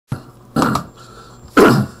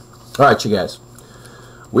Alright, you guys.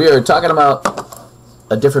 We are talking about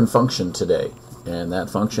a different function today, and that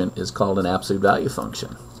function is called an absolute value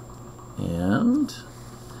function. And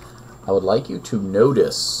I would like you to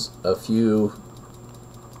notice a few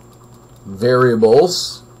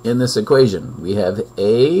variables in this equation. We have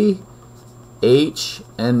A, H,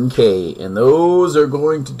 and K, and those are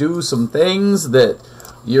going to do some things that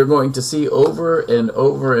you're going to see over and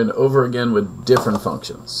over and over again with different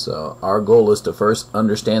functions. So our goal is to first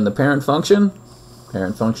understand the parent function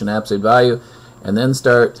absolute value, and then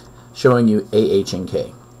start showing you A, H, and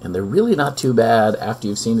K. And they're really not too bad after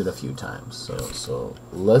you've seen it a few times. So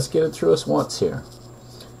let's get it through us once here.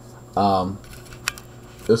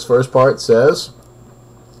 This first part says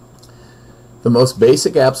the most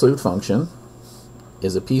basic absolute function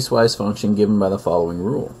is a piecewise function given by the following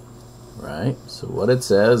rule. Right? So what it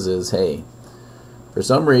says is, hey, for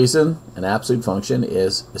some reason an absolute function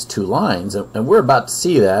is two lines, and we're about to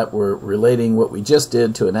see that. We're relating what we just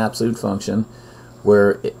did to an absolute function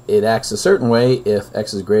where it acts a certain way if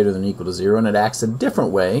x is greater than or equal to 0, and it acts a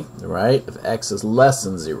different way, right, if x is less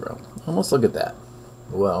than 0. And let's look at that.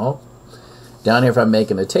 Well, down here if I'm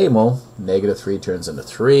making a table, -3 turns into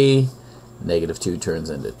 3, -2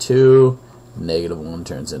 turns into 2, -1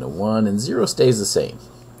 turns into 1, and 0 stays the same.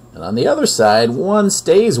 And on the other side, 1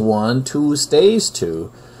 stays 1, 2 stays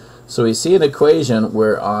 2. So we see an equation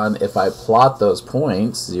where if I plot those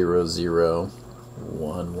points, 0, 0,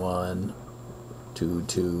 1, 1, 2,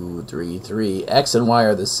 2, 3, 3, x and y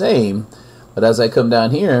are the same, but as I come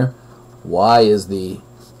down here, y is the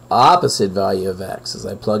opposite value of x. As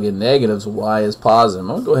I plug in negatives, y is positive. I'm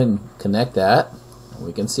going to go ahead and connect that.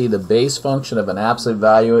 We can see the base function of an absolute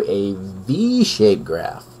value, a V-shaped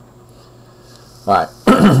graph. Alright,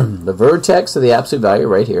 the vertex of the absolute value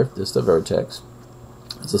right here, this is the vertex.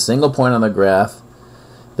 It's a single point on the graph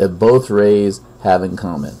that both rays have in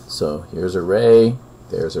common. So here's a ray,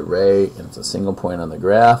 there's a ray, and it's a single point on the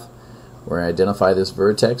graph. Where I identify this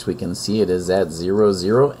vertex, we can see it is at 0,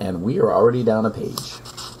 0, and we are already down a page.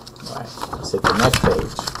 Alright, let's hit the next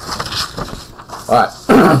page. Alright,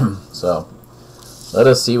 so let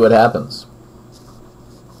us see what happens.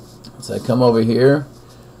 As I come over here,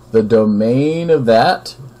 the domain of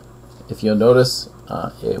that, if you'll notice,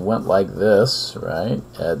 it went like this, right,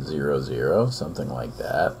 at 0, 0, something like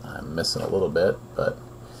that. I'm missing a little bit, but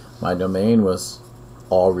my domain was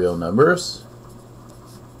all real numbers.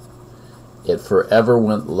 It forever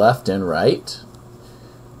went left and right,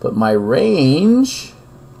 but my range,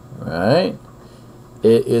 right,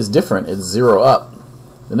 it is different. It's 0 up.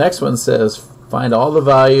 The next one says find all the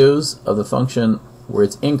values of the function where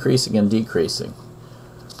it's increasing and decreasing.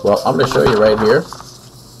 Well, I'm going to show you right here.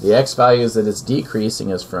 The x values that it's decreasing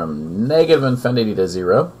is from negative infinity to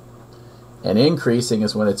 0, and increasing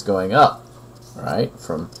is when it's going up, right,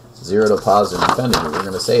 from 0 to positive infinity. We're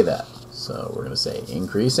going to say that. So we're going to say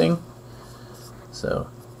increasing. So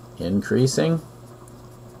increasing,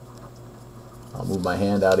 I'll move my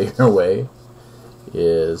hand out of your way,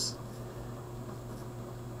 is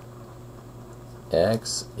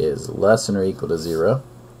x is less than or equal to 0.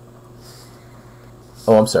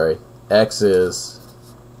 Oh, I'm sorry. X is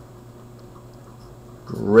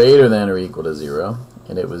greater than or equal to 0,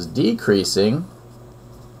 and it was decreasing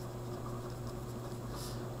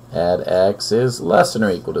at x is less than or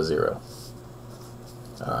equal to 0.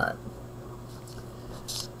 Alright.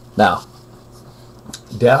 Now,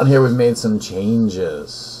 down here we've made some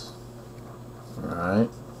changes. Alright.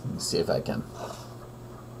 Let me see if I can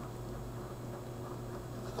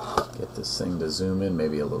get this thing to zoom in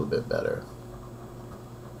maybe a little bit better.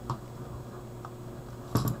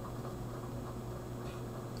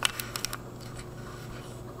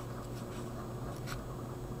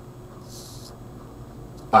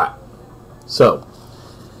 Alright, so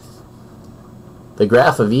the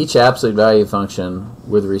graph of each absolute value function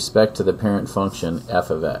with respect to the parent function f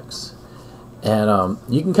of x. And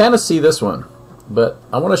you can kind of see this one, but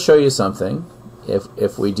I want to show you something.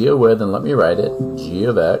 If we deal with, and let me write it, g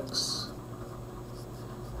of x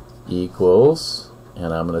equals,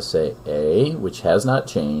 and I'm going to say a, which has not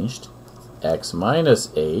changed, x minus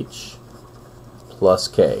h plus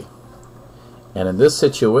k. And in this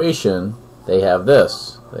situation, they have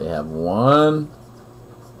this. They have 1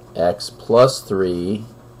 x plus 3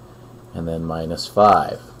 and then minus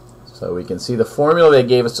 5. So we can see the formula they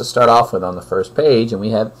gave us to start off with on the first page, and we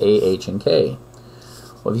have a, h, and k.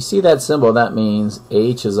 Well, if you see that symbol, that means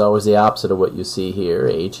h is always the opposite of what you see here.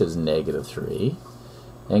 H is -3.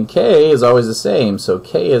 And k is always the same, so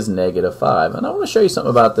k is -5. And I want to show you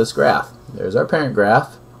something about this graph. There's our parent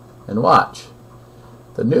graph, and watch.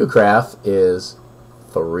 The new graph is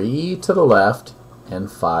 3 to the left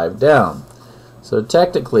and 5 down. So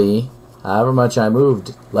technically, however much I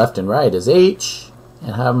moved left and right is h,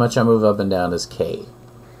 and however much I move up and down is k.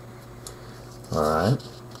 Alright,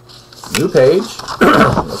 new page.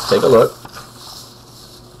 Let's take a look.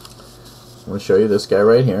 I'm going to show you this guy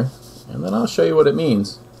right here, and then I'll show you what it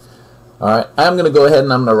means. Alright, I'm going to go ahead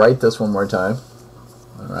and I'm going to write this one more time.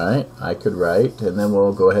 Alright, I could write, and then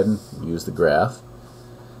we'll go ahead and use the graph.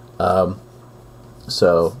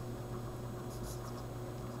 So,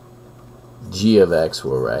 g of x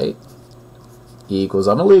we'll write equals,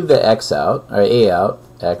 I'm going to leave the x out, or a out,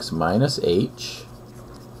 x minus h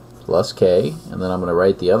plus k, and then I'm going to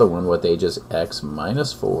write the other one with h is x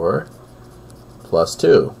minus 4 plus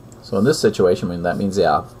 2. So in this situation, I mean, that means the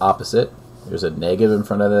opposite. There's a negative in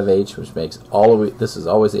front of h, which makes all of this is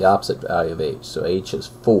always the opposite value of h. So h is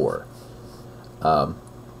 4.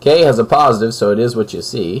 K has a positive, so it is what you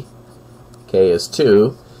see. K is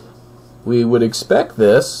 2. We would expect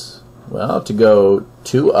this, well, to go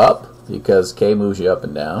 2 up, because k moves you up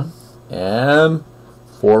and down, and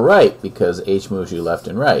 4 right, because h moves you left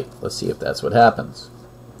and right. Let's see if that's what happens.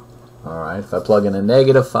 Alright, if I plug in a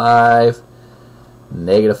negative 5,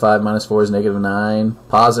 negative 5 minus 4 is negative 9,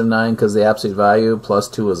 positive 9 because the absolute value, plus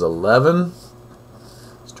 2 is 11.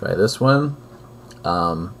 Let's try this one.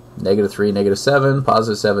 Negative 3, negative 7,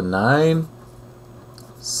 positive 7, 9,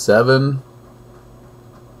 7,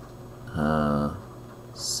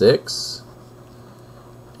 6,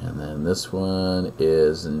 and then this one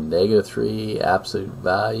is negative 3, absolute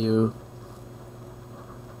value,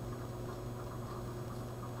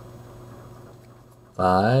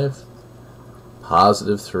 5,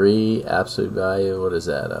 positive 3, absolute value, what is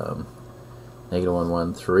that, negative 1,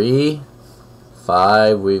 1, 3,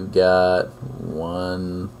 5, we've got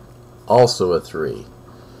 1, also a 3.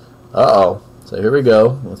 Uh-oh, so here we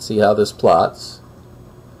go, let's see how this plots.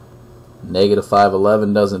 Negative 5,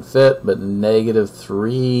 11 doesn't fit, but negative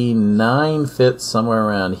 3, 9 fits somewhere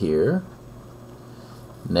around here.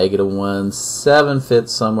 Negative 1, 7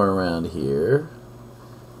 fits somewhere around here.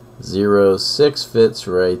 0, 6 fits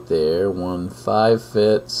right there. 1, 5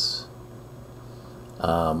 fits.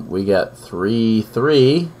 We got 3,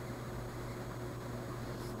 3,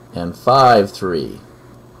 and 5, 3.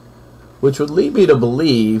 Which would lead me to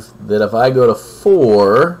believe that if I go to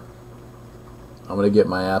 4, I'm going to get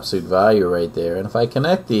my absolute value right there. And if I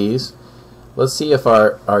connect these, let's see if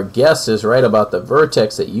our guess is right about the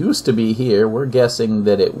vertex that used to be here. We're guessing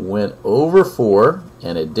that it went over 4,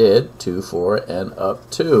 and it did, 2, 4, and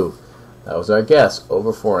up 2. That was our guess,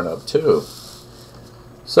 over 4 and up 2.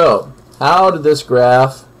 So, how did this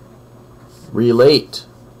graph relate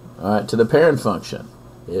to the parent function?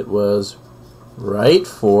 It was right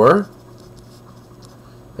 4,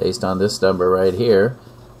 based on this number right here,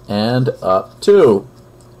 and up 2.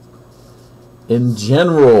 In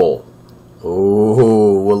general,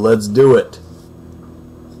 oh, well, let's do it.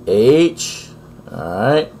 H,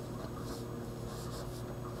 alright,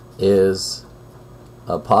 is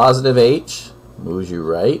a positive h, moves you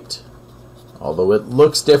right. Although it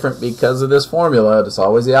looks different because of this formula, it's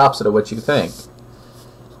always the opposite of what you think.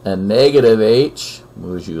 And negative h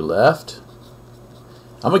moves you left.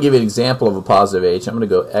 I'm going to give you an example of a positive h. I'm going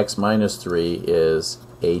to go x minus 3 is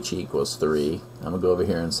h equals 3. I'm going to go over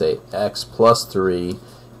here and say x plus 3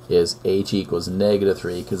 is h equals negative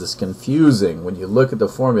 3, because it's confusing. When you look at the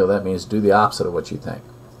formula, that means do the opposite of what you think.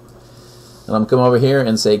 And I'm going to come over here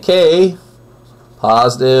and say k,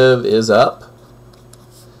 positive is up,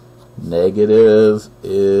 negative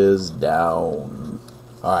is down.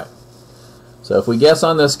 Alright, so if we guess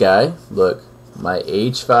on this guy, look, my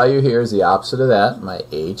h value here is the opposite of that. My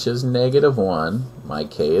h is negative 1. My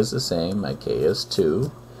k is the same. My k is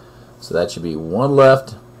 2. So that should be 1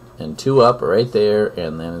 left and 2 up right there,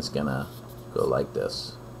 and then it's going to go like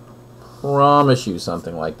this. Promise you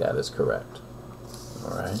something like that is correct.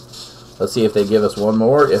 Alright. Let's see if they give us one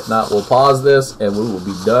more. If not, we'll pause this, and we will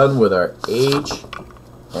be done with our h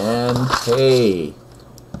and k.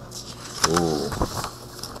 Ooh.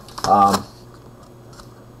 I'm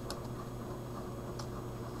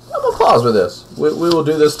going to pause with this. We will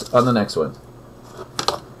do this on the next one.